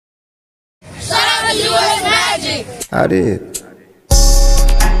U.S. Magic. I did.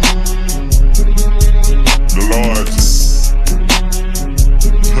 The largest.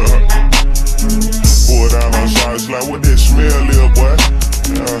 Pour down on shots like what that smell, little boy.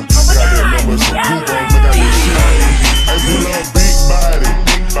 Got that number, some poop on me, got that shit on me. I pull up big body.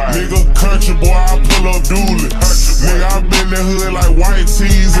 Nigga, country boy, I pull up dually. Nigga, I been in the hood like white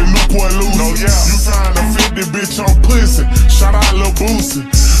tees and Newport Lucy. You find a 50 bitch on pussy. Shout out Lil Boosie.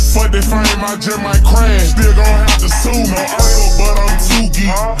 Fuck the fame, I just might crash. Still gon' have to sue me. But I'm too geek.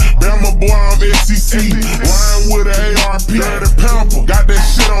 Bama boy, I'm SEC. Ryan with an ARP. The pamper, got that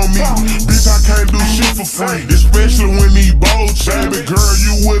shit on me. Bitch, I can't do shit for free. Especially when he bold. Baby girl,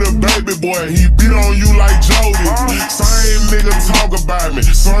 you with a baby boy. He beat on you like Jody. Same nigga talk about me.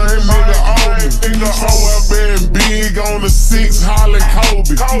 Same nigga owe me. So I been big on the 6, hollin'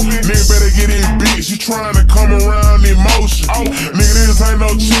 Kobe. Nigga better get in bitch. You tryna come around in motion. Nigga, this ain't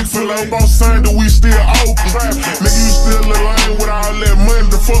no Chick-fil-A. On Sunday, we still open. Nigga, you still a lame with all that money.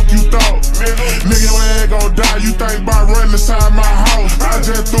 The fuck you thought? Nigga, your ass gon' die. You think about running inside my house. I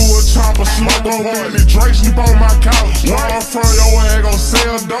just threw a chopper, smoke on me. Drake sleep on my couch. Where I'm from, your ass gon'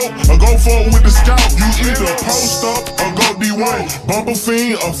 sell dope or go fuck with the scout. You either post up or go D1. Bumble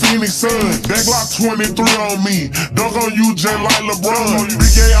Fiend or Phoenix Sun. That Glock 23 on me. Dunk on you just like LeBron.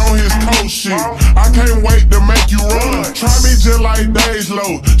 Big A on his coat shit. I can't wait to make you run. Try me just like Days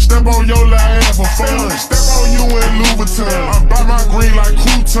Low. Step on your little ass for fun. Step on you in Louis Vuitton. I buy my green like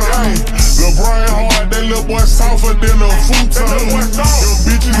crouton. LeBron hard, that little boy softer than a futon. Them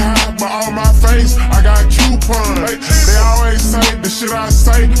bitches high, but on my face, I got coupons. They always say the shit I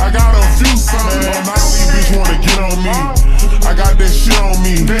say, I got a few sons. Now these bitch wanna get on me. I got that shit on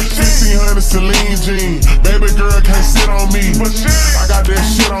me. 1500 Celine jeans. Baby girl can't sit on me. I got that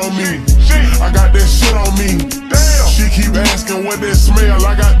shit on me. I got that shit on me. She keep asking what that smell.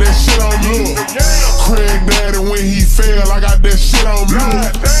 I got that shit on me. Craig Daddy when he fail. I got that shit on me.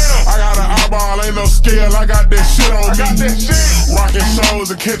 I got an eyeball, ain't no scale. I got that shit on me. Rocking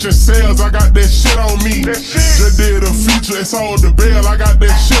shows and catching sales. I got that shit on me. Just did a feature and sold the bell. I got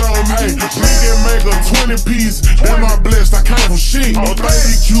that shit on me. Nigga make a 20-piece. Then my blessed. I came from shit. 30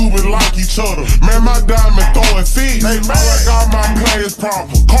 Cubans like each other. Man, my diamond throwing feet. I like all my players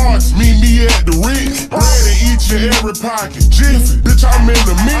proper. Cards meet me at the Ritz. Bread in each and every pocket. Jiffy, bitch, I'm in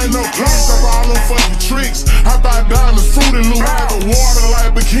the meat. Ain't no clothes up all them fucking tricks. I buy diamonds, fruit and loot. I the water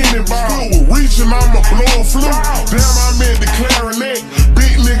like bikini bottle. Reaching, I'ma blow a flute. Damn, I meant the clarinet.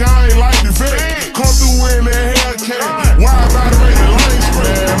 Big nigga, I ain't like the vet. Come through in that Hellcat. Why about to make the lane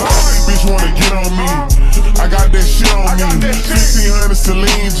spread? Bitch wanna get on me. I got that shit on me. 1500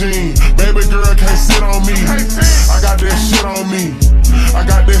 Celine jeans. Baby girl can't sit on me. I got that shit on me. I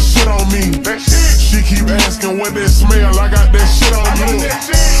got that shit on me. She keep asking what that smell. I got that shit on me.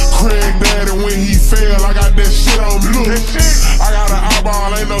 Craig Daddy when he fail. I got that shit on me. I got an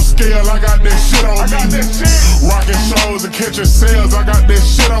eyeball, ain't no scale. I got that shit on me. Rocking shows and catching sales. I got that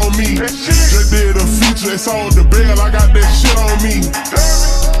shit on me. Just did a feature and sold the bell. I got that shit